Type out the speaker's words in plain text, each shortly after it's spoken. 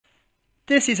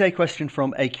This is a question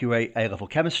from AQA A-level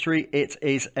Chemistry. It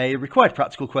is a required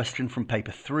practical question from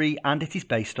paper 3 and it is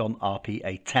based on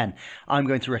RPA10. I'm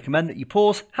going to recommend that you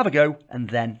pause, have a go and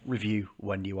then review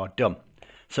when you are done.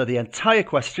 So the entire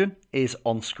question is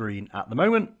on screen at the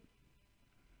moment.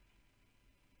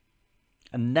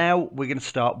 And now we're going to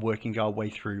start working our way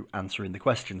through answering the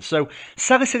question. So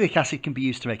salicylic acid can be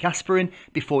used to make aspirin.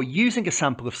 Before using a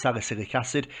sample of salicylic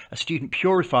acid, a student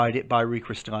purified it by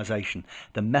recrystallization.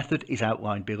 The method is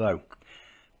outlined below.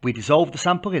 We dissolve the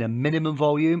sample in a minimum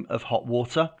volume of hot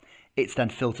water. It's then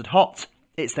filtered hot.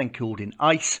 It's then cooled in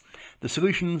ice.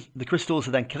 The crystals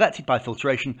are then collected by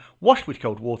filtration, washed with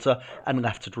cold water and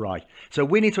left to dry. So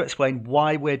we need to explain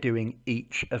why we're doing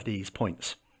each of these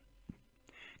points.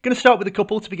 Going to start with a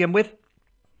couple to begin with.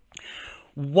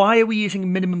 Why are we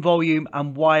using minimum volume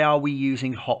and why are we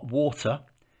using hot water?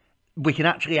 We can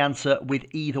actually answer with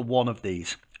either one of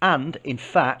these and in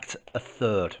fact a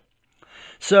third.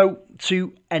 So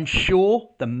to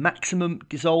ensure the maximum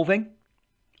dissolving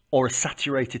or a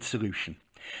saturated solution.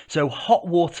 So hot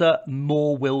water,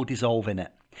 more will dissolve in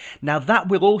it. Now that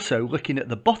will also, looking at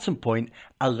the bottom point,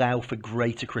 allow for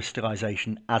greater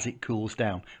crystallization as it cools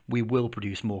down. We will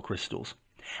produce more crystals.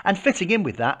 And fitting in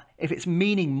with that, if it's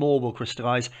meaning more will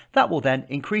crystallize, that will then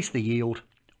increase the yield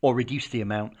or reduce the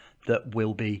amount that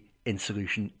will be in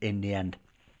solution in the end.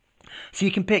 So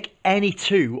you can pick any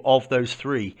two of those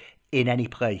three in any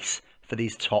place for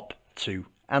these top two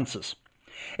answers.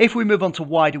 If we move on to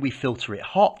why do we filter it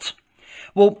hot?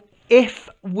 Well, if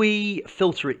we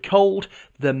filter it cold,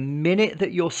 the minute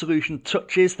that your solution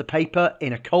touches the paper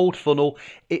in a cold funnel,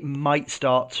 it might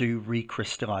start to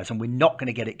recrystallize and we're not going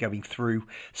to get it going through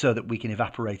so that we can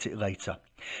evaporate it later.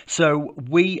 So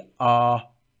we are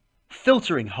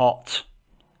filtering hot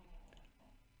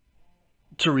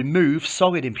to remove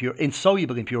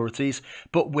insoluble impurities,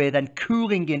 but we're then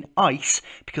cooling in ice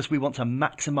because we want to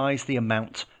maximize the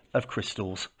amount of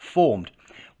crystals formed.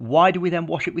 Why do we then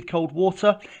wash it with cold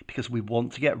water? Because we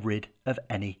want to get rid of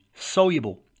any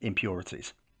soluble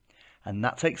impurities. And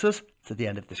that takes us to the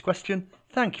end of this question.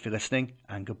 Thank you for listening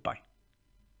and goodbye.